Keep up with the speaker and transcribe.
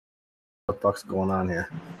the fuck's going on here?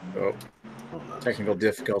 Oh, technical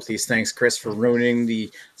difficulties. Thanks, Chris, for ruining the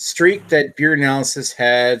streak that Beer Analysis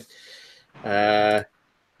had.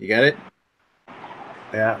 You got it?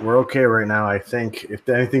 Yeah, we're okay right now. I think if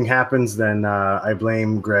anything happens, then I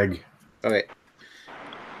blame Greg. Okay.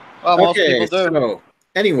 Well, most people do. So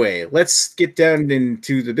anyway, let's get down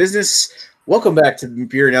into the business. Welcome back to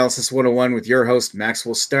Beer Analysis 101 with your host,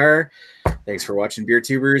 Maxwell Starr. Thanks for watching, Beer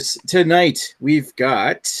Tubers. Tonight, we've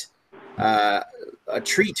got a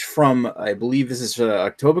treat from, I believe this is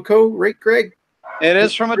Etobicoke, right, Greg? It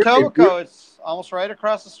is from Etobicoke. It's almost right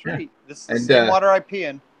across the street. Yeah. This is the same water I pee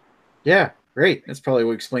in. Yeah, great. That's probably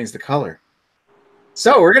what explains the color.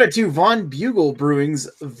 So we're going to do Von Bugle Brewing's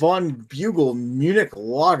Von Bugle Munich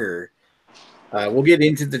Lager. We'll get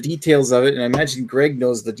into the details of it, and I imagine Greg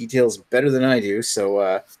knows the details better than I do,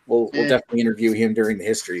 so we'll definitely interview him during the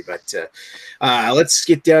history. But let's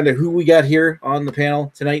get down to who we got here on the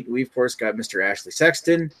panel tonight. We, of course, got Mr. Ashley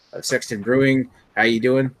Sexton of Sexton Brewing. How you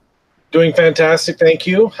doing? Doing fantastic, thank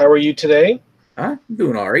you. How are you today? I'm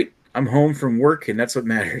doing all right. I'm home from work, and that's what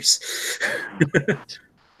matters.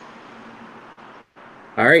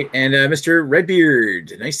 All right, and Mr.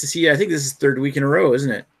 Redbeard, nice to see you. I think this is third week in a row,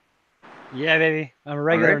 isn't it? Yeah, baby. I'm a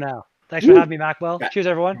regular now. Thanks for having me, Macwell. Cheers,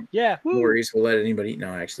 everyone. Yeah. No worries. We'll let anybody.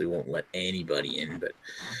 No, I actually won't let anybody in. But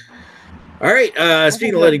all right.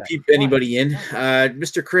 Speaking of letting anybody in,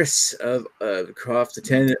 Mr. Chris of off the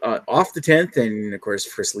 10th, and of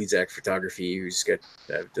course Chris Lezak Photography, who's got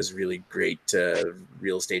does really great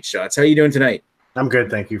real estate shots. How are you doing tonight? I'm good.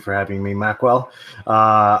 Thank you for having me, Macwell.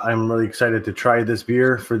 I'm really excited to try this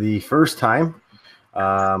beer for the first time.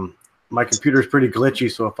 My computer's pretty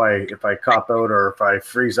glitchy, so if I cop out or if I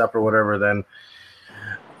freeze up or whatever, then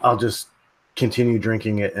I'll just continue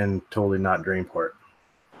drinking it and totally not drain pour it.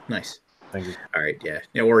 Nice. Thank you. All right,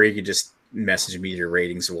 yeah. Or you can just message me your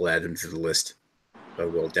ratings, and we'll add them to the list.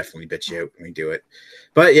 But we'll definitely bet you out when we do it.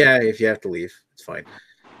 But yeah, if you have to leave, it's fine.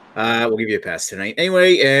 We'll give you a pass tonight.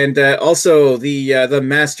 Anyway, and also the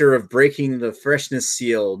master of breaking the freshness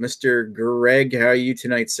seal, Mr. Greg. How are you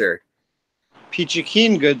tonight, sir? Peachy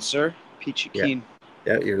keen, good sir. Peachy keen.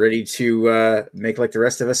 Yeah, you're ready to make like the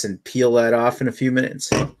rest of us and peel that off in a few minutes.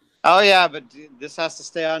 Oh yeah, but this has to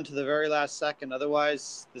stay on to the very last second.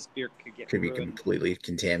 Otherwise, this beer could be completely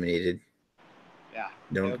contaminated. Yeah.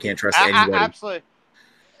 Can't trust anybody. Absolutely.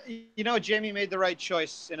 You know, Jamie made the right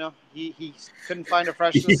choice. You know, he couldn't find a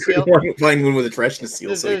freshness seal. Find one with a freshness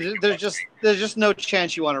seal. There's just no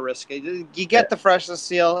chance you want to risk it. You get the freshness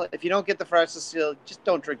seal. If you don't get the freshness seal, just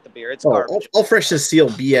don't drink the beer. It's garbage. All freshness seal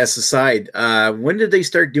BS aside, when did they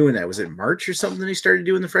start doing that? Was it March or something they started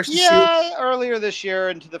doing the freshness seal? Yeah, earlier this year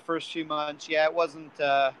into the first few months. Yeah, it wasn't.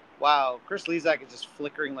 Wow, Chris Lezak is just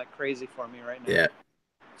flickering like crazy for me right now. Yeah.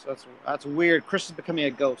 So that's weird. Chris is becoming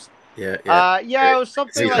a ghost. Yeah. It was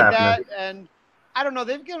something like that, and I don't know.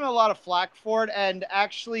 They've given a lot of flack for it, and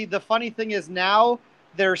actually, the funny thing is now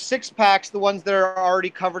their 6-packs, the ones that are already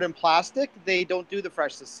covered in plastic, they don't do the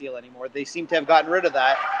freshness seal anymore. They seem to have gotten rid of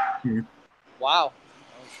that. Mm-hmm. Wow,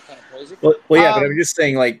 that was kind of crazy. Well, yeah, but I'm just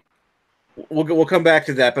saying, like, we'll come back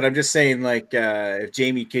to that, but I'm just saying, like, if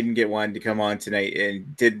Jamie couldn't get one to come on tonight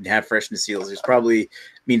and didn't have freshness seals, it probably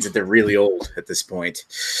means that they're really old at this point.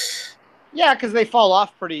 Yeah, because they fall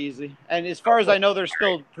off pretty easy. And as far as I know, they're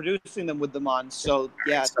still producing them with them on. So,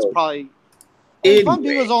 yeah, it's probably... Von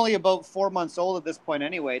Bugle is only about 4 months old at this point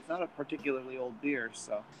anyway. It's not a particularly old beer,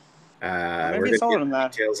 so... maybe it's older than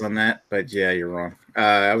that. Details on that, but yeah, you're wrong.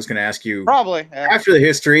 I was going to ask you... Probably. After the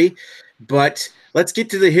history, but let's get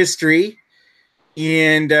to the history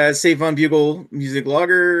and say Von Bugle Music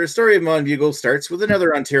Lager. The story of Von Bugle starts with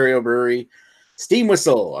another Ontario brewery,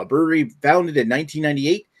 Steamwhistle, a brewery founded in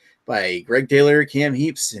 1998 by Greg Taylor, Cam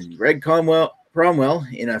Heaps, and Greg Cromwell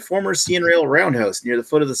in a former CN Rail roundhouse near the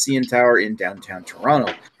foot of the CN Tower in downtown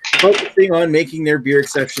Toronto, focusing on making their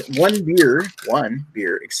one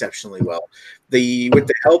beer exceptionally well. With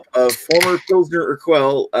the help of former Pilsner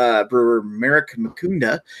Urquell brewer Marek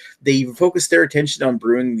Mukunda, they focused their attention on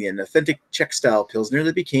brewing an authentic Czech-style Pilsner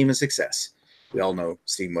that became a success. We all know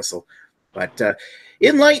Steamwhistle. But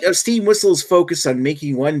in light of Steamwhistle's focus on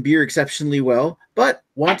making one beer exceptionally well, but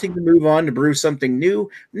wanting to move on to brew something new,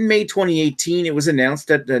 in May 2018, it was announced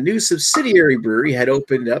that a new subsidiary brewery had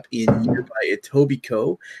opened up in nearby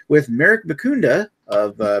Etobicoke with Marek Mukunda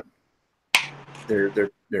of their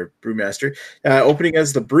brewmaster opening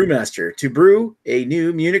as the brewmaster to brew a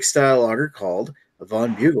new Munich-style lager called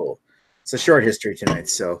Von Bugle. It's a short history tonight.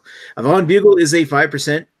 So, Von Bugle is a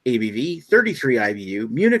 5% ABV, 33 IBU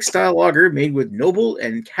Munich-style lager made with Noble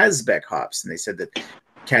and Kazbek hops. And they said that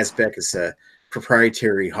Kazbek is a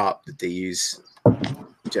proprietary hop that they use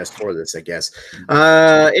just for this, I guess.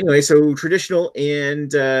 Anyway, so traditional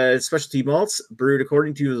and specialty malts brewed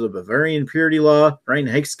according to the Bavarian purity law,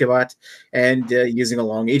 Reinheitsgebot, and using a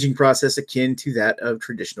long aging process akin to that of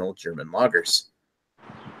traditional German lagers.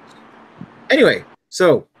 Anyway,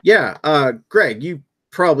 so yeah, Greg, you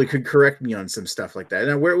probably could correct me on some stuff like that.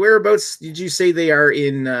 Now, whereabouts did you say they are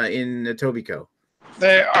in Etobicoke?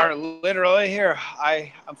 They are literally here.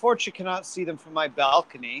 I unfortunately cannot see them from my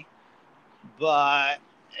balcony, but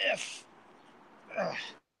if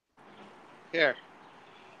here,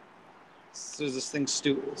 so this thing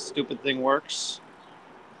stupid thing works.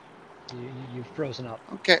 You've frozen up.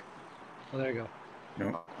 Okay. Well, there you go.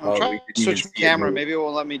 No. I'm trying to switch my camera. Maybe it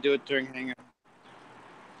won't let me do it during hanging.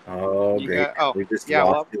 Oh, great. We just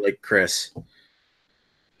lost you like Chris.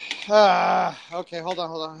 Okay, hold on.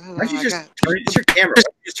 Why don't you just turn your camera?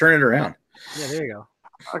 Just turn it around. Yeah, there you go.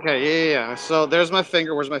 Okay, yeah. So there's my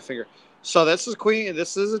finger. Where's my finger? So this is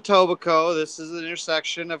Etobicoke. This is the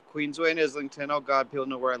intersection of Queensway and Islington. Oh God, people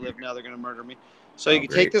know where I live now. They're gonna murder me. So you can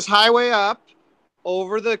take this highway up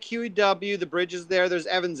over the QEW. The bridge is there. There's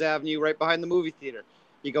Evans Avenue right behind the movie theater.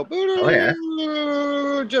 You go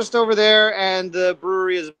just over there, and the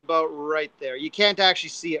brewery is about right there. You can't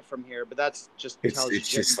actually see it from here, but that's just it's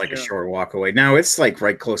just like a short walk away. Now it's like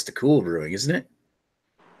right close to Cool Brewing, isn't it?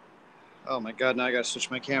 Oh my God! Now I gotta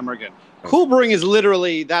switch my camera again. Cool Brewing is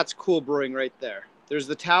literally that's Cool Brewing right there. There's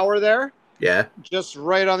the tower there. Yeah. Just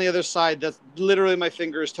right on the other side. That's literally my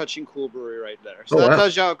finger is touching Cool Brewery right there. So that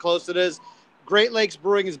tells you how close it is. Great Lakes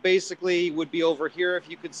Brewing is would be over here if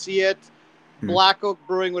you could see it. Black Oak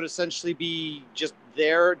Brewing would essentially be just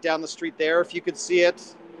there, down the street there, if you could see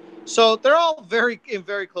it. So they're all in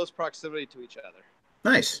very close proximity to each other.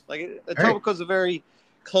 Nice. Like Etobicoke's a very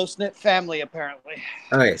close-knit family, apparently.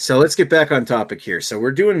 Okay, so let's get back on topic here. So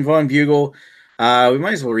we're doing Von Bugle. We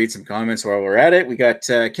might as well read some comments while we're at it. We got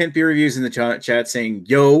Kent Beer Reviews in the chat saying,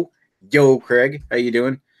 yo, Craig, how you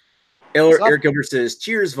doing? Eric Gilbert says,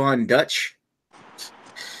 cheers, Von Dutch.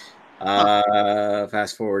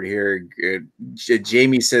 Fast forward here.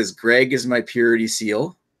 Jamie says, Greg is my purity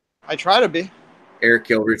seal. I try to be. Eric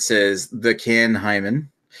Gilbert says, the Can Hyman.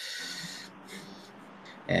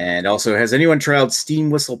 And also, has anyone tried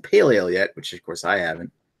Steamwhistle Pale Ale yet? Which, of course, I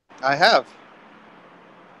haven't. I have.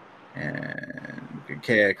 And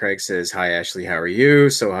okay, Craig says, hi, Ashley, how are you?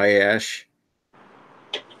 So, hi, Ash.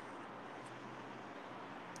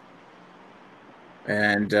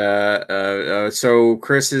 And so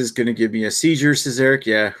Chris is going to give me a seizure, says Eric.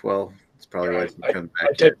 Yeah, well, it's probably why he comes back.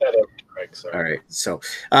 I take that out, Craig. Sorry. All right. So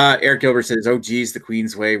Eric Gilbert says, oh, geez, the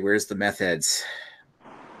Queen's Way. Where's the meth heads?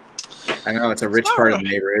 I know it's a rich part of the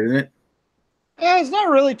neighborhood, isn't it? Yeah, there's not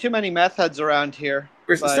really too many meth heads around here.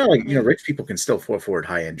 It's not like, rich people can still afford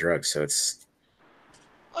high-end drugs, so it's...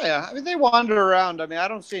 Oh, yeah. I mean, they wander around. I mean, I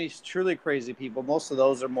don't see any truly crazy people. Most of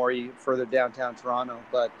those are more further downtown Toronto,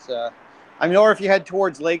 but... I mean, or if you head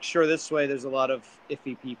towards Lakeshore this way, there's a lot of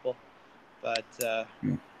iffy people. But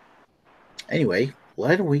anyway,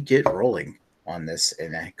 why don't we get rolling on this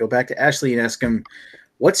and go back to Ashley and ask him,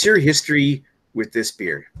 what's your history with this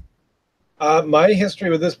beer? My history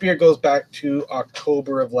with this beer goes back to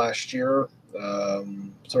October of last year,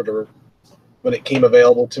 sort of when it came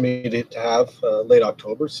available to me to have late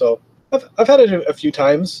October. So I've had it a few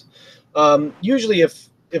times. Usually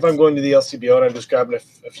if I'm going to the LCBO and I'm just grabbing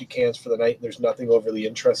a few cans for the night and there's nothing overly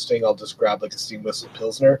interesting, I'll just grab like a Steamwhistle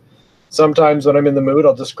Pilsner. Sometimes when I'm in the mood,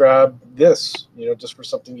 I'll just grab this, just for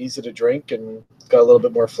something easy to drink and got a little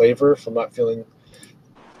bit more flavor if I'm not feeling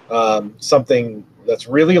something that's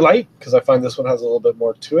really light, because I find this one has a little bit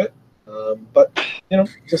more to it. But,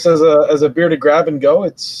 just as a beer to grab and go,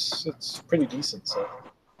 it's pretty decent. So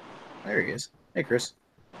there he is. Hey, Chris.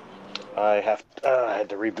 I had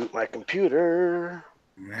to reboot my computer.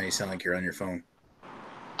 Now you sound like you're on your phone.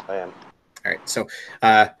 I am. All right, so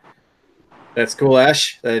that's cool,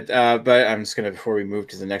 Ash. But I'm just gonna, before we move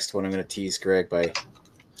to the next one, I'm gonna tease Greg by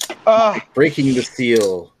breaking the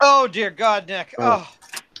seal. Oh dear God, Nick! Oh,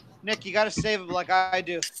 Nick, you got to save them like I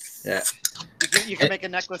do. Yeah. You can make a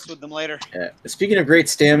necklace with them later. Yeah. Speaking of great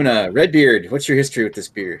stamina, Redbeard, what's your history with this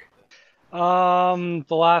beer? The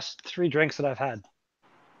last 3 drinks that I've had.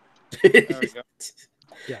 There we go.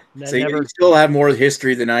 Yeah. So you still have more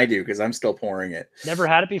history than I do because I'm still pouring it. Never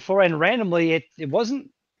had it before, and randomly it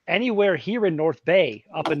wasn't anywhere here in North Bay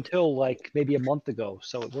up until like maybe a month ago,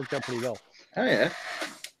 so it worked out pretty well. Oh yeah,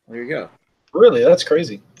 there you go. Really, that's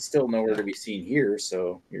crazy. Still nowhere to be seen here,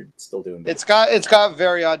 so you're still doing that. It's got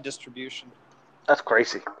very odd distribution. That's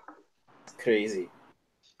crazy. Crazy.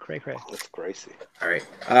 Cray. That's crazy. All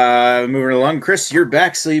right, moving along. Chris, you're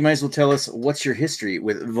back, so you might as well tell us what's your history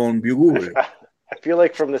with Von Bugle. feel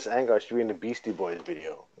like from this angle, I should be in the Beastie Boys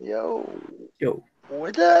video. Yo.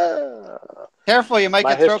 What up? Careful, you might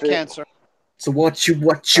My get throat history- cancer. So what you Too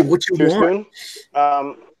want? soon?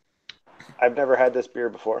 I've never had this beer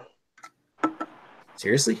before.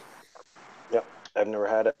 Seriously? Yep. I've never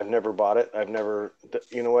had it. I've never bought it. I've never,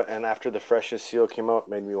 you know what? And after the freshest seal came out,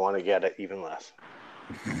 made me want to get it even less.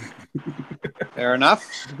 Fair enough.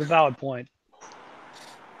 It's a valid point.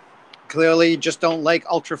 Clearly, you just don't like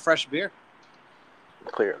ultra fresh beer.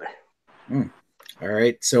 Clearly. All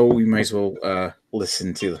right. So we might as well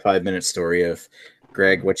listen to the 5-minute story of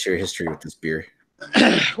Greg. What's your history with this beer?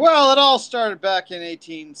 Well, it all started back in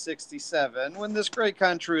 1867 when this great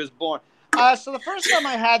country was born. So the first time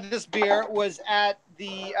I had this beer was at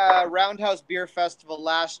the Roundhouse Beer Festival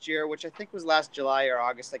last year, which I think was last July or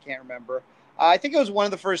August. I can't remember. I think it was one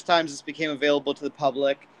of the first times this became available to the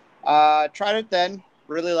public. Tried it then,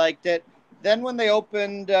 really liked it. Then when they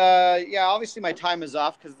opened, obviously my time is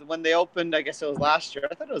off because when they opened, I guess it was last year.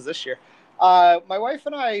 I thought it was this year. My wife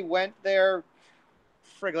and I went there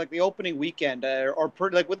like the opening weekend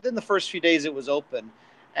like within the first few days it was open.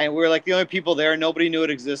 And we were like the only people there. Nobody knew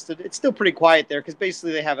it existed. It's still pretty quiet there because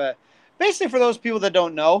basically they have basically for those people that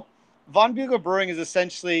don't know, Von Bugle Brewing is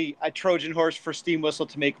essentially a Trojan horse for Steamwhistle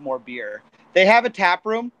to make more beer. They have a tap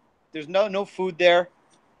room. There's no food there.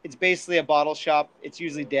 It's basically a bottle shop. It's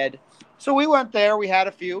usually dead. So we went there. We had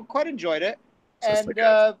a few. Quite enjoyed it. So and it's like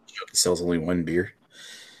a shop that sells only one beer.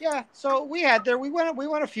 Yeah, so we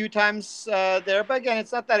went a few times there, but again,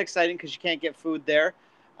 it's not that exciting because you can't get food there.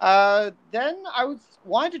 Then I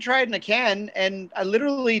wanted to try it in a can, and I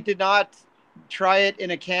literally did not try it in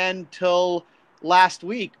a can till last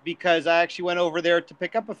week because I actually went over there to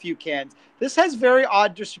pick up a few cans. This has very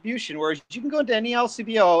odd distribution, whereas you can go into any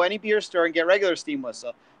LCBO, any beer store, and get regular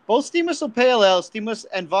Steamwhistle. Both Steamwhistle Pale Ale, Steamwhistle,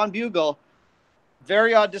 and Von Bugle,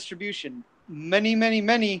 very odd distribution. Many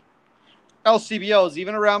LCBOs,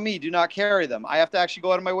 even around me, do not carry them. I have to actually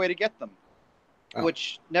go out of my way to get them,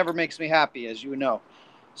 which never makes me happy, as you know.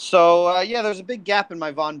 So, there's a big gap in my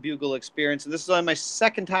Von Bugle experience, and this is only my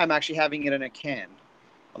second time actually having it in a can.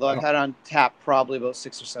 Although I've had it on tap probably about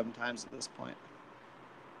 6 or 7 times at this point.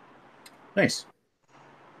 Nice.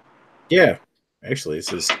 Yeah, actually,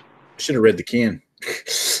 I should have read the can.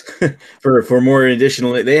 for more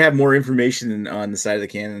additional, they have more information on the side of the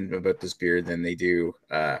can about this beer than they do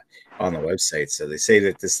on the website. So they say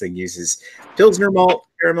that this thing uses Pilsner malt,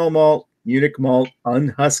 caramel malt, Munich malt,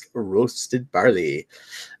 unhusked roasted barley,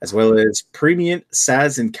 as well as premium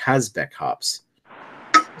Saz and Kazbek hops.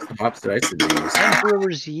 What's the hops that I said they use? And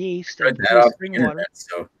brewer's yeast Read and that off the spring internet,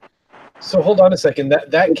 water. So hold on a second.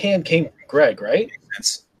 That can came from Greg, right?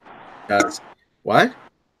 What?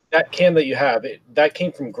 That can that you have, that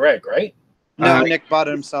came from Greg, right? No, Nick bought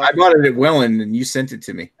it himself. I bought it at Welland, and you sent it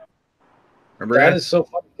to me. Remember That is so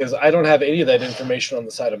funny because I don't have any of that information on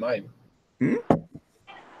the side of mine.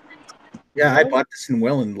 Yeah, I bought this in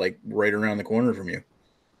Welland, like right around the corner from you.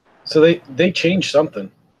 So they changed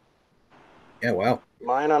something. Yeah, wow.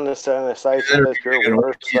 Mine on the site says beer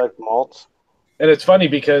were select malts. And it's funny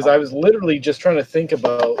because I was literally just trying to think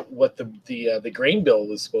about what the grain bill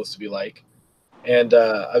was supposed to be like. And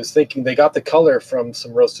I was thinking they got the color from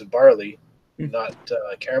some roasted barley, not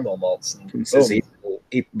caramel malts. And it says April,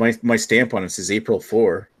 my stamp on it says April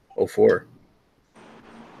 04.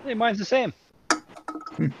 Hey, mine's the same.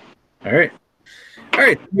 All right.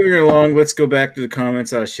 Moving along. Let's go back to the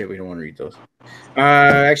comments. Oh shit, we don't want to read those.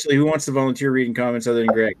 Actually, who wants to volunteer reading comments other than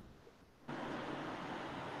Greg?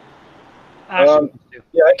 Yeah,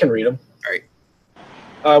 I can read them. All right.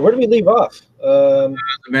 Where do we leave off? The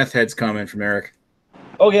meth heads comment from Eric.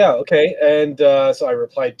 Oh yeah, okay. And so I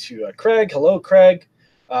replied to Craig. Hello, Craig.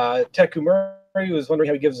 Teku Murray was wondering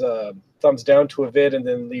how he gives a thumbs down to a vid, and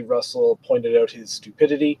then Lee Russell pointed out his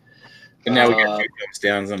stupidity. And now we got 2 thumbs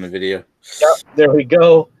downs on the video. Yeah, there we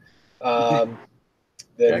go. Then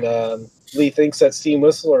Lee thinks that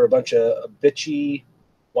Steamwhistle are a bunch of bitchy,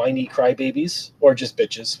 whiny crybabies, or just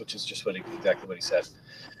bitches, which is just exactly what he said.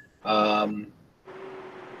 And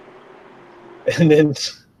then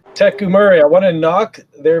Teku Murray, I want to knock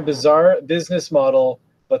their bizarre business model,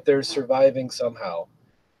 but they're surviving somehow.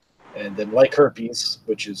 And then like herpes,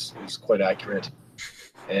 which is quite accurate.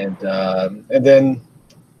 And then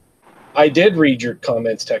I did read your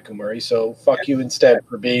comments, Teku Murray, so fuck you instead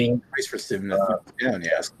for being... Nice for sitting down,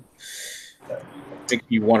 yes. I think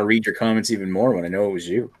you want to read your comments even more when I know it was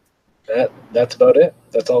you. That's about it.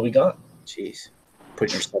 That's all we got. Jeez.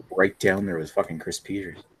 Putting yourself right down there with fucking Chris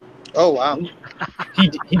Peters. Oh, wow.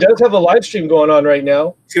 He does have a live stream going on right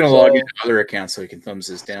now. He's going to log into other accounts so he can thumbs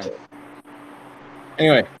this down.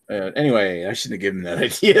 Anyway, I shouldn't have given that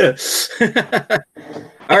idea.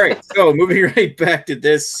 All right, so moving right back to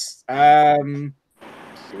this. You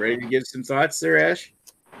ready to give some thoughts there, Ash?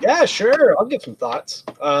 Yeah, sure. I'll give some thoughts.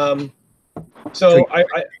 So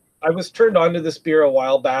I was turned on to this beer a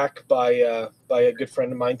while back by a good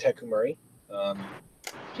friend of mine, Teku Murray.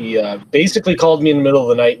 He basically called me in the middle of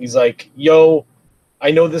the night and he's like, "Yo, I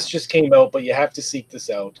know this just came out, but you have to seek this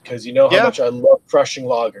out because you know how much I love crushing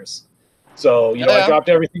lagers." So, I dropped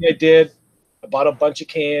everything I did. I bought a bunch of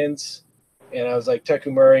cans, and I was like,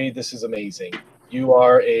 "Teku Murray, this is amazing. You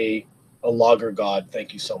are a lager god.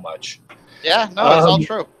 Thank you so much." Yeah, no, it's all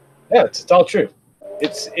true. Yeah, it's all true.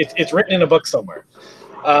 It's written in a book somewhere.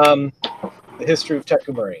 The history of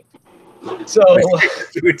Teku Murray. So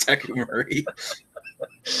Teku Murray.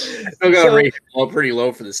 Still got to rate all pretty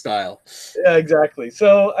low for the style. Yeah, exactly.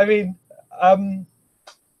 So I mean,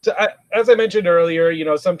 as I mentioned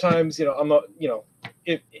earlier, sometimes I'm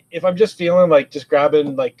if I'm just feeling like just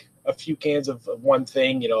grabbing like a few cans of one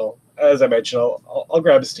thing, as I mentioned, I'll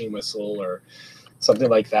grab a Steamwhistle or something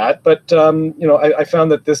like that. But I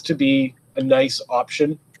found that this to be a nice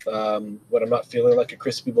option when I'm not feeling like a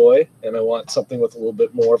crispy boy and I want something with a little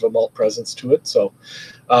bit more of a malt presence to it. So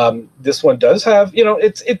this one does have,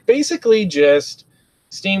 it's basically just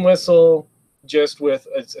Steamwhistle, just with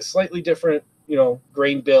a slightly different,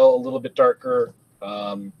 grain bill, a little bit darker.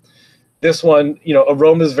 This one,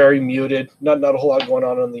 aroma is very muted. Not a whole lot going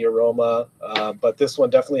on the aroma, but this one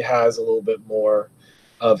definitely has a little bit more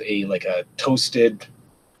of a toasted,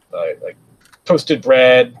 toasted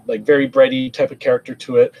bread, like very bready type of character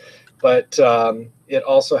to it. But it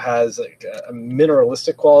also has like a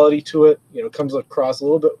mineralistic quality to it. Comes across a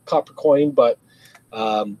little bit copper coin, but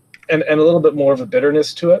and a little bit more of a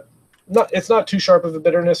bitterness to it. It's not too sharp of a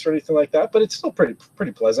bitterness or anything like that, but it's still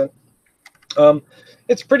pretty pleasant.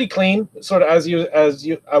 It's pretty clean, sort of as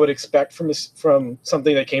I would expect from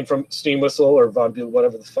something that came from Steamwhistle or Von Bugle,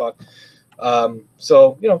 whatever the fuck.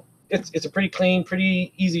 So it's a pretty clean,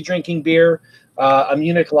 pretty easy drinking beer. A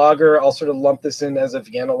Munich lager, I'll sort of lump this in as a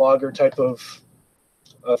Vienna lager type of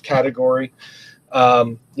category.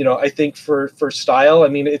 I think for style, I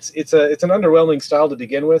mean it's an underwhelming style to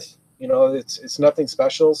begin with. It's nothing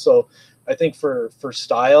special. So I think for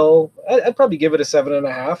style, I'd probably give it a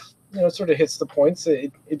 7.5. It sort of hits the points.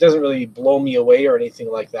 It doesn't really blow me away or anything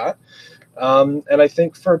like that. And I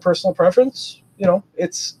think for personal preference,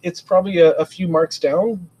 it's probably a few marks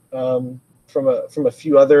down from a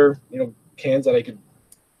few other cans that I could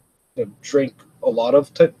drink a lot of,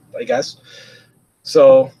 I guess.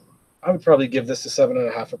 So I would probably give this a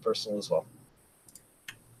 7.5 for personal as well.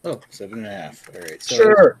 Oh, 7.5. All right. So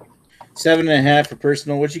sure. 7.5 for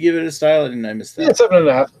personal. What'd you give it a style? I missed that. Yeah,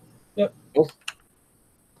 7.5. Yep. Oh.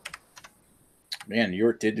 Man,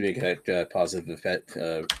 York did make that positive effect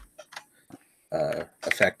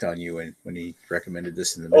on you when he recommended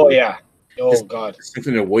this in the middle. Oh yeah. Oh God.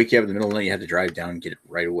 Something to wake you up in the middle of the night. You had to drive down and get it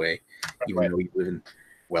right away, even though you live in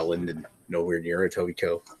Welland and nowhere near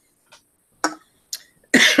Etobicoke.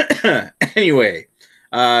 Anyway,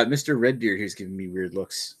 Mr. Redbeard, who's giving me weird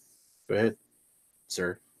looks. Go ahead,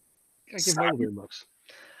 sir. I give my weird looks.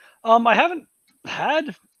 I haven't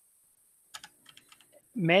had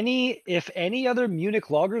many, if any, other Munich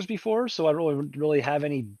lagers before, so I don't really have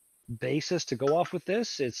any basis to go off with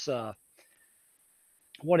this. It's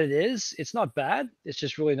what it is. It's not bad. It's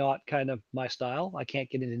just really not kind of my style. I can't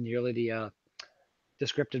get into nearly the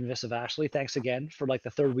descriptiveness of Ashley. Thanks again for like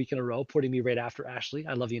the third week in a row putting me right after Ashley.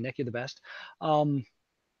 I love you, Nick. You're the best.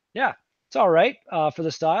 Yeah, it's all right. For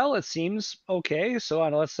the style, it seems okay. So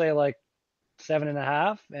let's say like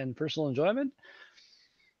 7.5, and personal enjoyment,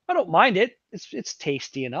 I don't mind it. It's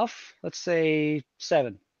tasty enough. Let's say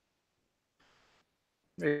 7.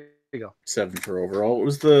 There you go. 7 for overall. What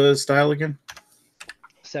was the style again?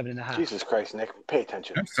 7.5. Jesus Christ, Nick, pay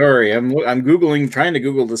attention. I'm sorry. I'm trying to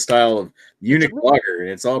Google the style of Munich lager, and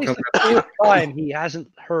it's all coming up. The time he hasn't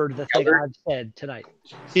heard the thing I've said tonight.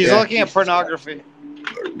 He's looking at pornography.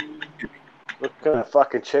 Looking at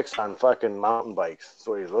fucking chicks on fucking mountain bikes. That's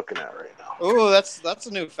what he's looking at right now. Ooh, that's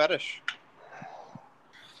a new fetish.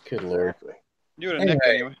 Good lord. Exactly. You and Nick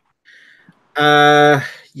anyway.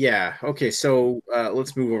 Yeah. Okay, so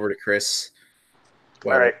let's move over to Chris.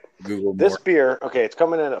 All right. Google this more. beer, okay, it's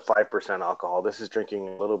coming in at 5% alcohol. This is drinking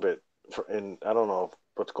a little bit, and I don't know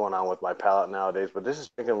what's going on with my palate nowadays, but this is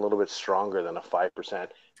drinking a little bit stronger than a 5%.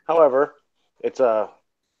 However, it's a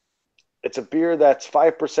beer that's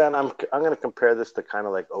 5%. I'm going to compare this to kind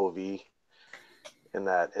of like OV in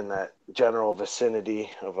that general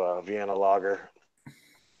vicinity of a Vienna lager.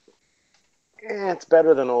 It's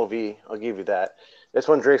better than OV. I'll give you that. This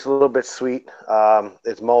one drinks a little bit sweet.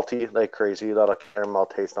 It's malty like crazy. A lot of caramel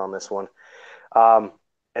taste on this one. And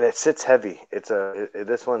it sits heavy.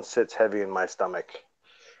 This one sits heavy in my stomach.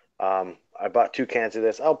 I bought 2 cans of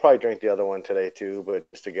this. I'll probably drink the other one today too, but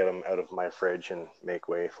just to get them out of my fridge and make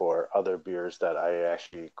way for other beers that I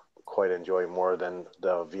actually quite enjoy more than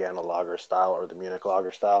the Vienna lager style or the Munich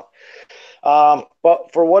lager style.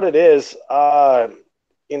 But for what it is,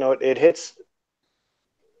 it hits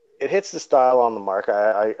the style on the mark.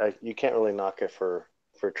 You can't really knock it for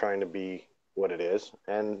trying to be what it is.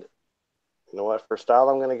 And you know what? For style,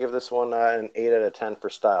 I'm going to give this one an 8 out of 10 for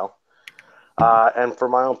style. And for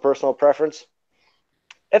my own personal preference,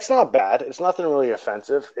 it's not bad. It's nothing really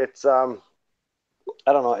offensive. It's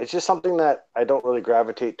I don't know. It's just something that I don't really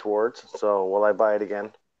gravitate towards. So will I buy it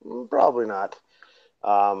again? Probably not.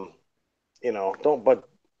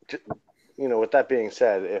 With that being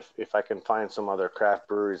said, if I can find some other craft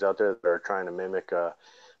breweries out there that are trying to mimic a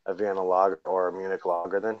Vienna lager or a Munich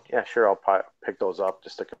lager, then yeah, sure, I'll pick those up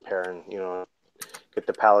just to compare and get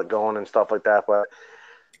the palate going and stuff like that. But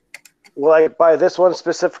will I buy this one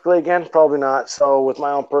specifically again? Probably not. So with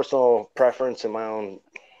my own personal preference and my own,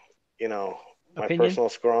 my opinion? personal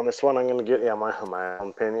score on this one, I'm going to get my own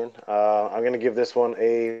opinion. I'm going to give this one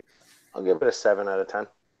I'll give it a 7 out of 10.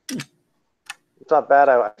 It's not bad.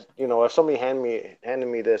 If somebody handed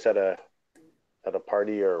me this at a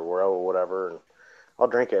party or wherever, whatever, I'll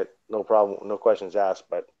drink it. No problem. No questions asked,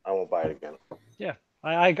 but I won't buy it again. Yeah,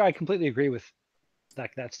 I completely agree with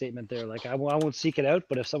that statement there. Like I won't seek it out,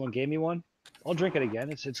 but if someone gave me one, I'll drink it again.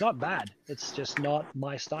 It's not bad. It's just not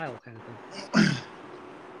my style kind of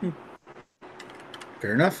thing.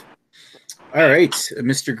 Fair enough. All right,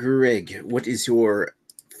 Mr. Greg, what is your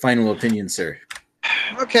final opinion, sir?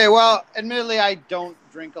 Okay, well, admittedly, I don't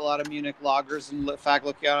drink a lot of Munich lagers. In fact,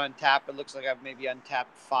 looking on Untappd, it looks like I've maybe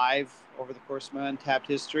untapped 5 over the course of my Untappd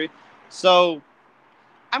history. So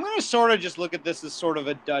I'm going to sort of just look at this as sort of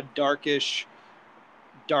a darkish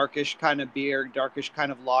kind of beer, darkish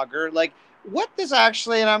kind of lager. Like what this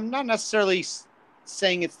actually, and I'm not necessarily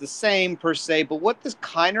saying it's the same per se, but what this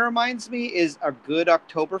kind of reminds me is a good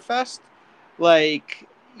Oktoberfest. Like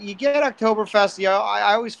you get Oktoberfest,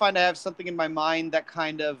 I always find I have something in my mind that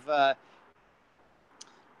kind of I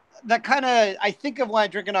think of when I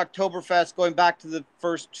drink an Oktoberfest, going back to the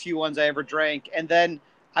first few ones I ever drank, and then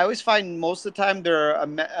I always find most of the time they're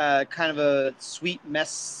kind of a sweet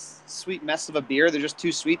mess of a beer. They're just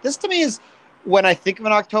too sweet. This to me is when I think of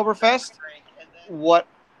an Oktoberfest, what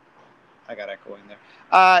I got echoing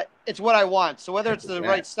there. It's what I want. So whether it's the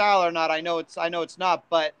right style or not, I know it's not,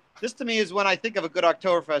 but this to me is when I think of a good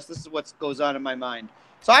Oktoberfest, this is what goes on in my mind.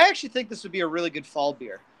 So I actually think this would be a really good fall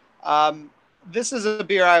beer. This is a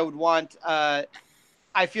beer I would want.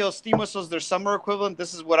 I feel Steamwhistle is their summer equivalent.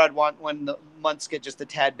 This is what I'd want when the months get just a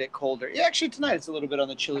tad bit colder. Yeah, actually tonight it's a little bit on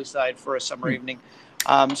the chilly side for a summer evening.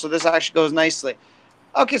 So this actually goes nicely.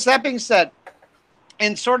 Okay, so that being said,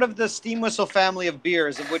 in sort of the Steamwhistle family of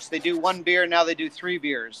beers, of which they do 1 beer, now they do 3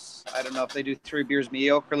 beers. I don't know if they do 3 beers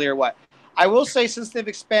mediocrely or what. I will say since they've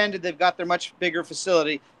expanded, they've got their much bigger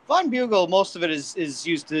facility. Von Bugle, most of it is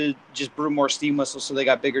used to just brew more Steamwhistle, so they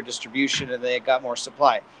got bigger distribution and they got more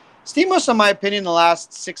supply. Steamwhistle, in my opinion, the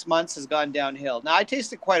last 6 months has gone downhill. Now, I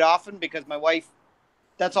taste it quite often because my wife,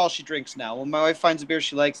 that's all she drinks now. When my wife finds a beer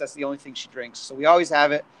she likes, that's the only thing she drinks. So we always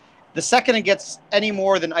have it. The second it gets any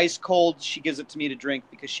more than ice cold, she gives it to me to drink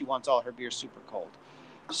because she wants all her beer super cold.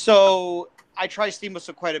 So I try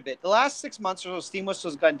Steamwhistle quite a bit. The last 6 months or so, Steamwhistle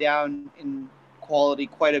has gone down in quality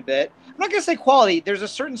quite a bit. I'm not going to say quality. There's a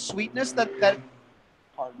certain sweetness that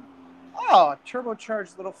pardon. Oh,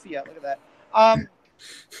 turbocharged little Fiat. Look at that.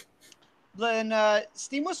 Then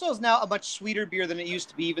Steamwhistle is now a much sweeter beer than it used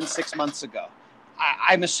to be even 6 months ago.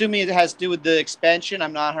 I'm assuming it has to do with the expansion.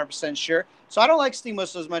 I'm not 100% sure. So I don't like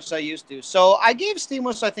Steamwhistle as much as I used to. So I gave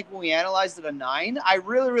Steamwhistle, I think when we analyzed it, a 9. I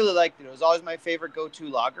really, really liked it. It was always my favorite go-to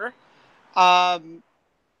lager.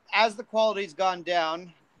 As the quality's gone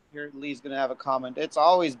down, here Lee's going to have a comment. It's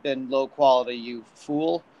always been low quality, you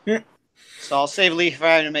fool. So I'll save Lee for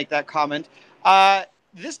having to make that comment.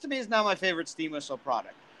 This to me is now my favorite Steamwhistle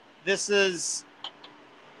product. This is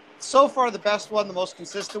so far the best one, the most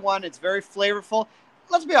consistent one. It's very flavorful.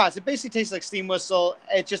 Let's be honest, it basically tastes like Steamwhistle.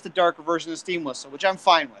 It's just a darker version of Steamwhistle, which I'm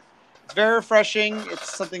fine with. It's very refreshing.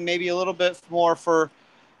 It's something maybe a little bit more for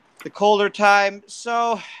the colder time.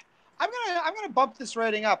 So I'm gonna bump this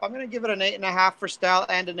rating up. I'm gonna give it an 8.5 for style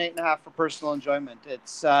and an 8.5 for personal enjoyment.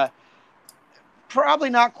 It's probably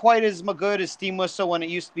not quite as good as Steamwhistle when it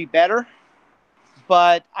used to be better,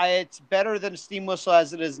 but it's better than Steamwhistle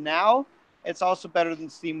as it is now. It's also better than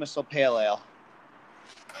Steamwhistle Pale Ale.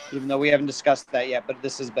 even though we haven't discussed that yet. But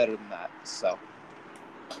this is better than that. So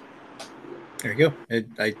there you go. And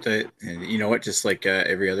you know what? Just like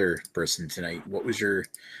every other person tonight, what was your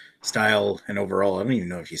style and overall? I don't even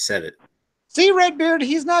know if you said it. See, Redbeard,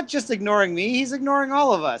 he's not just ignoring me; he's ignoring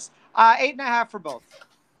all of us. 8.5 for both.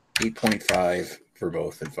 8.5 for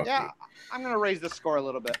both, and fuck yeah, you. I'm gonna raise the score a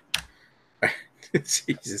little bit.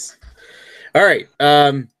 Jesus. All right.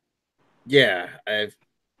 Yeah, I've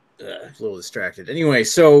a little distracted. Anyway,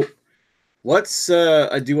 so what's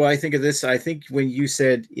do I think of this? I think when you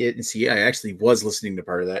said it, and see, I actually was listening to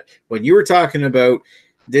part of that. When you were talking about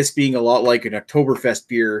this being a lot like an Oktoberfest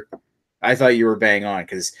beer, I thought you were bang on,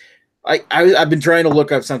 because I've been trying to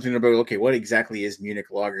look up something about, okay, what exactly is Munich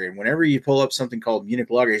Lager? And whenever you pull up something called Munich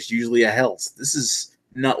Lager, it's usually a Helles. This is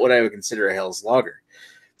not what I would consider a Helles Lager.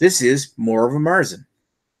 This is more of a Marzen.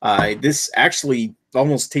 This actually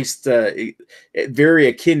almost tastes very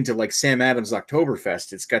akin to like Sam Adams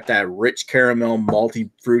Oktoberfest. It's got that rich caramel, malty,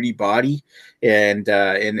 fruity body, and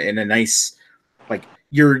a nice, like,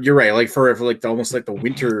 you're right, like for like almost like the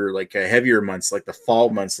winter, like heavier months, like the fall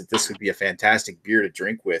months, that this would be a fantastic beer to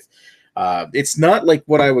drink with. It's not like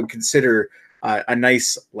what I would consider a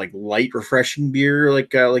nice, like, light, refreshing beer, like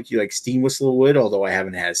Steamwhistle would, although I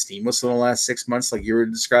haven't had Steamwhistle in the last 6 months, like you were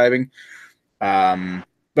describing.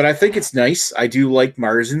 But I think it's nice. I do like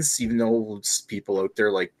Marzens, even though people out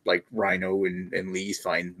there like Rhino and Lee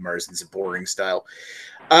find Marzens a boring style.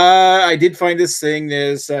 I did find this thing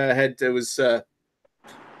that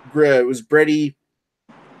it was bready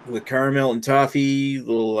with caramel and toffee,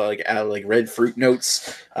 little like red fruit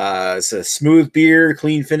notes. It's a smooth beer,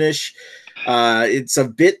 clean finish. It's a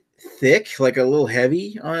bit thick, like a little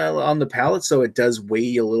heavy on the palate, so it does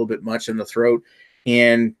weigh a little bit much in the throat.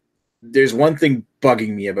 And there's one thing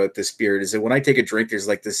bugging me about this beer is that when I take a drink, there's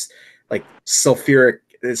like this like sulfuric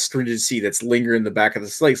astringency that's lingering in the back of the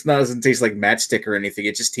slate. It doesn't taste like matchstick or anything.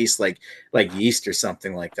 It just tastes like yeast or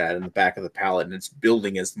something like that in the back of the palate, and it's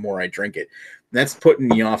building as the more I drink it. And that's putting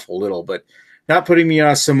me off a little, but not putting me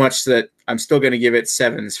off so much that I'm still going to give it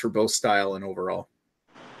 7s for both style and overall.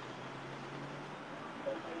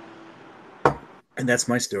 And that's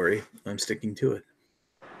my story. I'm sticking to it.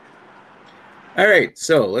 All right,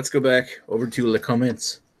 so let's go back over to Le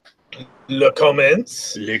Comments. Le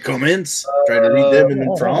Comments. Le Comments. Try to read them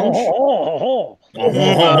in French.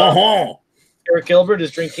 Eric Gilbert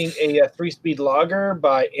is drinking a 3-speed lager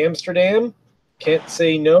by Amsterdam. Can't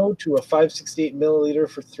say no to a 568 milliliter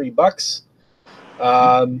for $3.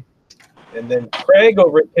 And then Craig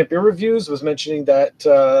over at Camp Beer Reviews was mentioning that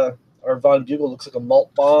our Von Bugle looks like a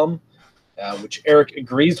malt bomb. Which Eric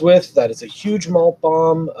agrees with. That is a huge malt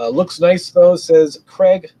bomb. Looks nice, though, says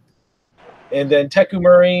Craig. And then Teku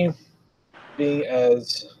Murray, being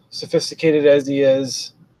as sophisticated as he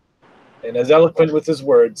is and as eloquent with his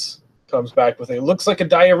words, comes back with a looks like a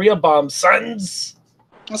diarrhea bomb, sons.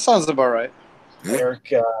 That sounds about right.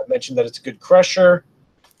 Eric mentioned that it's a good crusher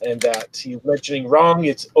and that he's mentioning wrong.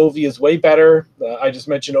 It's OV is way better. I just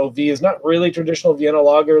mentioned OV is not really traditional Vienna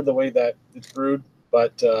lager the way that it's brewed,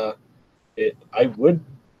 but I would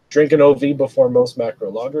drink an OV before most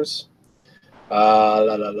macro lagers.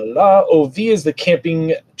 OV is the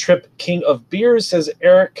camping trip king of beers, says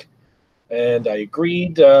Eric, and I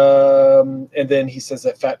agreed. And then he says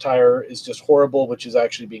that Fat Tire is just horrible, which is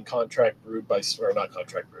actually being contract brewed by, or not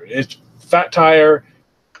contract brewed. It's Fat Tire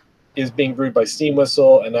is being brewed by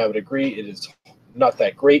Steamwhistle, and I would agree it is not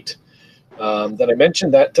that great. Then I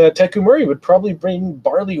mentioned that Teku Murray would probably bring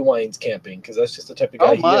barley wines camping because that's just the type of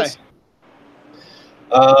guy he is.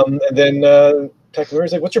 And then Teku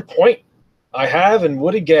Murray's like, "What's your point?" I have and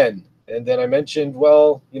would again. And then I mentioned,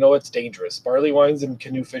 well, it's dangerous. Barley wines and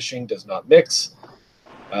canoe fishing does not mix.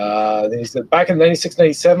 Then he said, back in 96,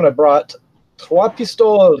 97, I brought Trois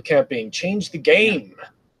Pistoles camping. Change the game.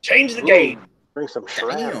 Change the game. Bring some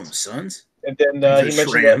shrams, sons. And then he mentioned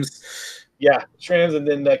shrams. Shrams. And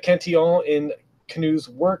then Cantillon in Canoes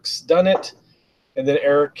Works done it. And then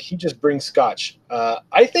Eric, he just brings scotch.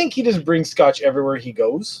 I think he just brings scotch everywhere he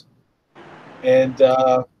goes.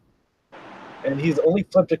 And he's only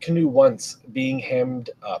flipped a canoe once, being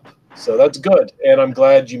hammed up. So that's good, and I'm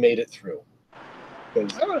glad you made it through. I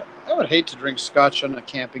would hate to drink scotch on a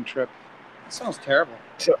camping trip. It sounds terrible.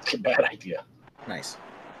 That's a bad idea. Nice.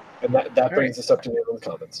 And that brings us up to the end of the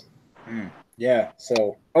comments. Yeah,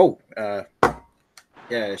 so, I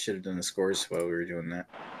should have done the scores while we were doing that.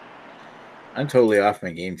 I'm totally off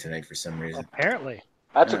my game tonight for some reason. Apparently.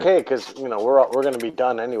 That's okay, because, we're going to be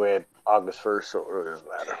done anyway at August 1st, so it doesn't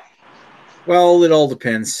matter. Well, it all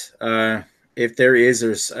depends. If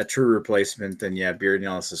there's a true replacement, then beer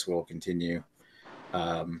analysis will continue.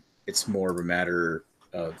 It's more of a matter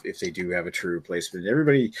of if they do have a true replacement.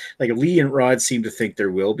 Everybody, like Lee and Rod, seem to think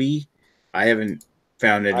there will be. I haven't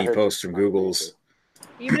found any posts from Google's,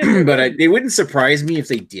 but it wouldn't surprise me if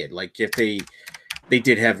they did. Like if they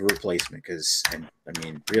did have a replacement, because I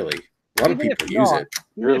mean, really, a lot of people use it.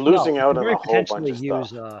 You're losing out on a whole bunch of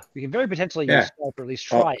stuff. We can very potentially use Skype, or at least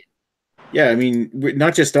try it. Yeah, I mean,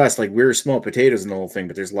 not just us. Like we're small potatoes in the whole thing,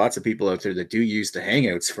 but there's lots of people out there that do use the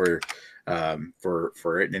Hangouts for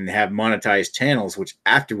it and have monetized channels. Which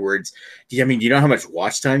afterwards, I mean, do you know how much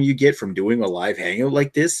watch time you get from doing a live Hangout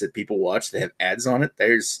like this that people watch that have ads on it?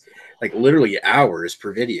 There's like literally hours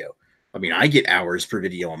per video. I mean, I get hours per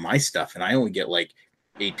video on my stuff, and I only get like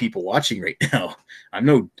 8 people watching right now. I'm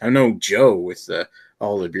no Joe with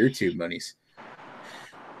all the beer tube monies.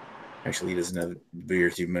 Actually, he doesn't have beer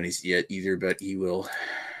tube monies yet either, but he will.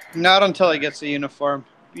 Not until he gets a uniform.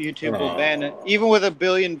 YouTube will ban it. Even with 1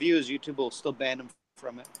 billion views, YouTube will still ban him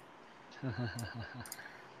from it. All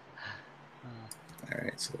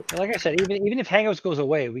right. So, like I said, even if Hangouts goes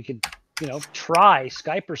away, we could, try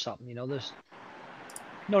Skype or something. There's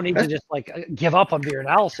no need to just like give up on beer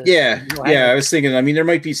analysis. Yeah, I was thinking. I mean, there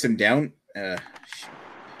might be some some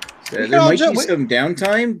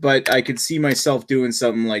downtime, but I could see myself doing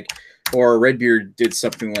something like, or Redbeard did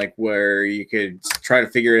something like where you could try to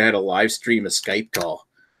figure out how to live stream a Skype call.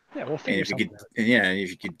 Yeah, we'll figure something out. And if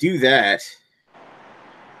you could do that,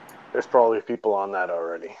 there's probably people on that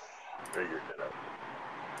already. Figured it out.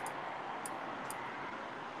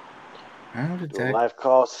 How did that live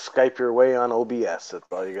call? Skype your way on OBS. That's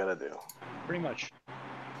all you gotta do. Pretty much.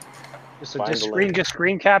 Just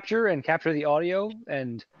screen capture and capture the audio,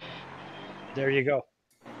 and there you go.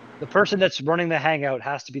 The person that's running the Hangout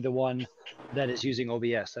has to be the one that is using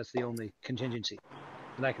OBS. That's the only contingency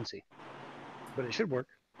that I can see. But it should work.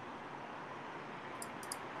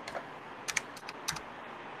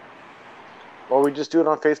 Or we just do it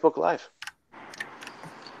on Facebook Live.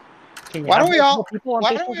 Why don't we all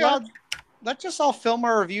let's just all film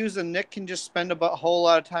our reviews, and Nick can just spend a whole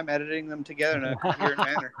lot of time editing them together in a coherent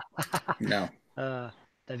manner. No.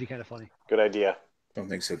 That'd be kind of funny. Good idea. Don't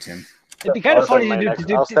think so, Tim. It'd be kind of funny to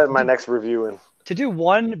do. I'll send my next review in. To do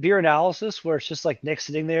one beer analysis where it's just like Nick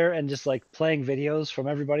sitting there and just like playing videos from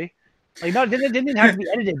everybody. Like, no, it didn't even have to be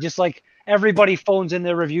edited. Just like everybody phones in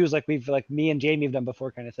their reviews, like me and Jamie have done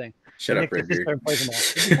before, kind of thing. Shut up, Redbeard.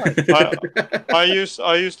 I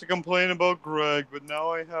used to complain about Greg, but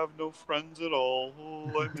now I have no friends at all.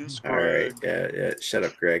 Oh, I miss Greg. All right, yeah. Shut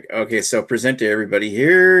up, Greg. Okay, so present to everybody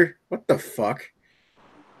here. What the fuck?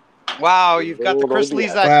 Wow, you've got the Chris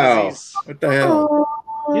Lezak disease. What the hell?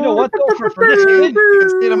 You know what, though? For this image, you can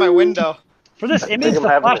see it on my window. For this image, the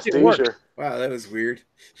flashing worked. Wow, that was weird.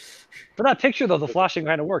 For that picture, though, the flashing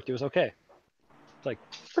kind of worked. It was okay. It's like,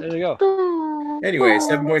 there you go. Anyway,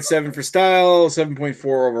 7.7 for style, 7.4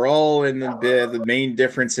 overall, and the main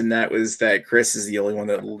difference in that was that Chris is the only one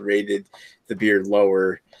that rated the beer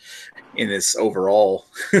lower in this overall.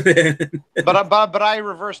 but I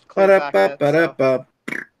reversed.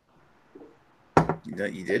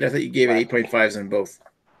 You did? I thought you gave it 8.5s on both.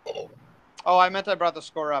 Oh, I meant I brought the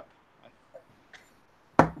score up.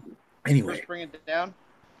 Anyway. First bring it down.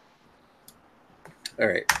 All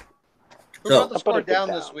right. Who brought the score down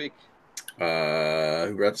this week? Who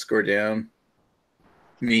brought the score down?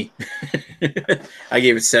 Me. I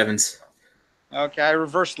gave it 7s. Okay, I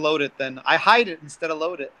reverse load it then. I hide it instead of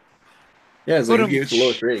load it. Yeah, it's like you gave it the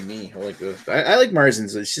lowest rating. Me. I like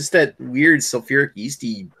Marzens. It's just that weird sulfuric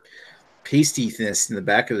yeasty pastiness in the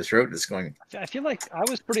back of the throat that's going. I feel like I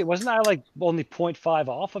was wasn't I like only 0.5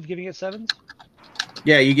 off of giving it 7s?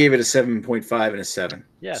 Yeah, you gave it a 7.5 and a 7.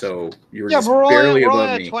 Yeah. So you were just barely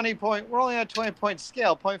above me. We're only on a 20-point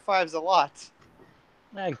scale. 0.5 is a lot.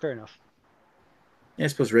 Fair enough. Yeah, I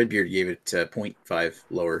suppose Redbeard gave it 0.5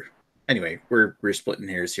 lower. Anyway, we're splitting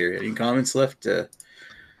hairs here. Any comments left?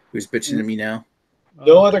 Who's bitching to me now?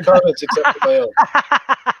 No other comments except for my own.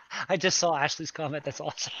 I just saw Ashley's comment. That's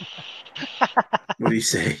awesome. What do you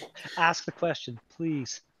say? Ask the question,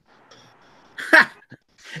 please.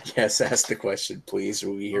 Yes, ask the question, please.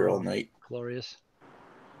 We'll be here all night. Glorious.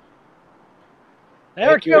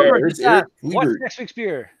 Eric Gilbert, what's next week's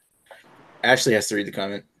beer? Ashley has to read the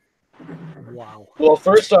comment. Wow. Well,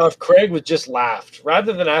 first off, Craig was just laughed.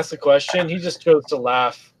 Rather than ask the question, he just chose to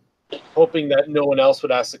laugh, hoping that no one else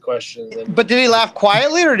would ask the question. But did he laugh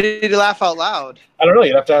quietly or did he laugh out loud? I don't know.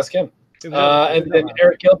 You'd have to ask him. And then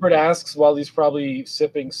Eric Gilbert asks, while he's probably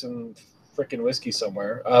sipping some freaking whiskey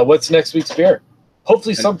somewhere, what's next week's beer?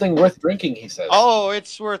 Hopefully something worth drinking, he says. Oh,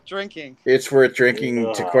 it's worth drinking. It's worth drinking,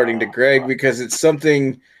 according to Greg, because it's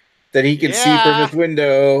something that he can see from his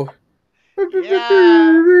window.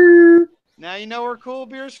 Yeah. Now you know where Cool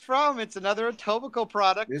Beer's from. It's another Etobicoke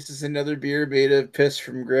product. This is another beer made of piss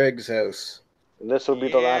from Greg's house. And this will be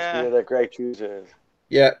the last beer that Greg chooses.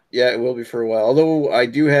 Yeah, it will be for a while. Although I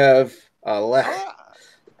do have Lech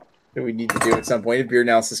that we need to do at some point. If beer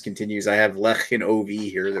analysis continues, I have Lech and OV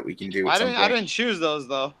here that we can do at some point. I didn't choose those,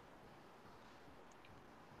 though.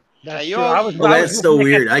 That's that's so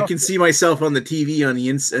weird. I can see myself on the TV on the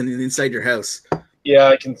inside your house. Yeah,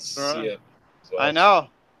 I can see it. Well. I know.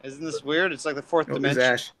 Isn't this weird? It's like the fourth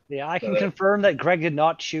dimension. Yeah, I can confirm that Greg did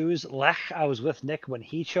not choose Lech. I was with Nick when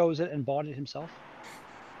he chose it and bought it himself.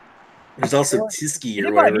 There's also Tiski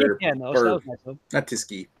or whatever. Not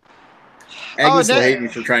Tiski. Agnes will hate me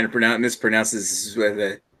for trying to mispronounce this.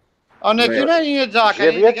 Oh, Nick, you don't need to talk.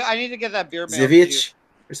 I need to get that beer. Zivich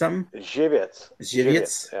or something? Zivitz.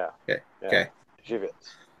 Yeah. Okay. Zivitz.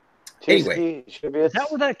 Anyway, is that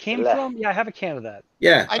where that came from? Yeah, I have a can of that.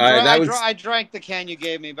 Yeah, I drank the can you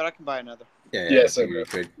gave me, but I can buy another. Yes, I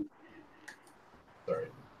could. Sorry.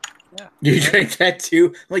 Yeah. You drank that too?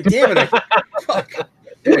 I'm like, damn it! Fuck.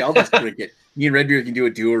 Anyway, I'll just drink it. Me and Redbeard can do a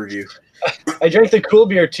dual review. I drank the cool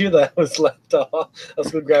beer too that was left off. Let's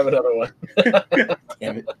go grab another one.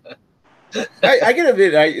 Damn it. I get a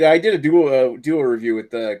bit. I did a dual review with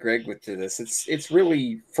Greg with this. It's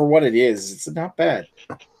really, for what it is, it's not bad.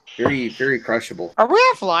 Very, very crushable. Are we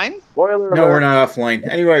offline? No, we're not offline.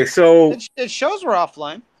 Anyway, so it shows we're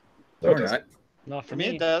offline. No, we're not. Not for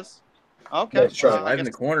me. It does. Okay. We're live in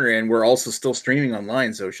the corner, and we're also still streaming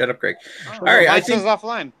online. So shut up, Greg. Oh, all right, I think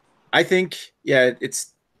offline. I think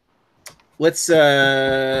it's. Let's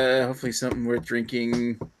hopefully something worth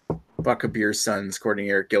drinking. Buck of Beer Sons, according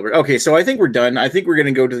to Eric Gilbert. Okay, so I think we're done. I think we're going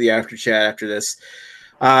to go to the after chat after this.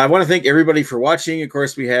 I want to thank everybody for watching. Of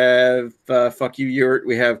course, we have Fuck You, Yurt.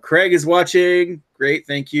 We have Craig is watching. Great,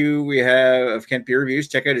 thank you. We have Kent Beer Reviews.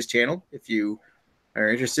 Check out his channel if you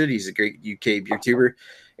are interested. He's a great UK beer tuber.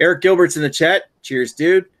 Eric Gilbert's in the chat. Cheers,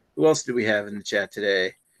 dude. Who else do we have in the chat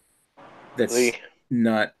today? That's Lee.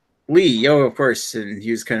 Not Lee. Oh, of course. And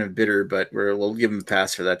he was kind of bitter, but we'll give him a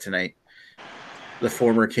pass for that tonight. The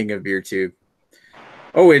former king of beer tube.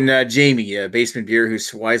 Oh, and Jamie, Basement Beer, who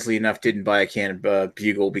wisely enough didn't buy a can of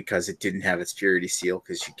Bugle because it didn't have its purity seal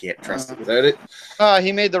because you can't trust it without it.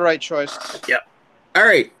 He made the right choice. Yep. All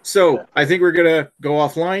right, so I think we're gonna go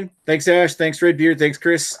offline. Thanks, Ash. Thanks, Redbeard. Thanks,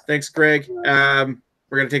 Chris. Thanks, Greg. We're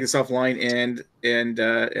gonna take this offline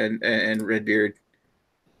and Redbeard.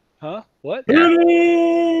 Huh? What?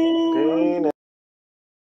 Yeah.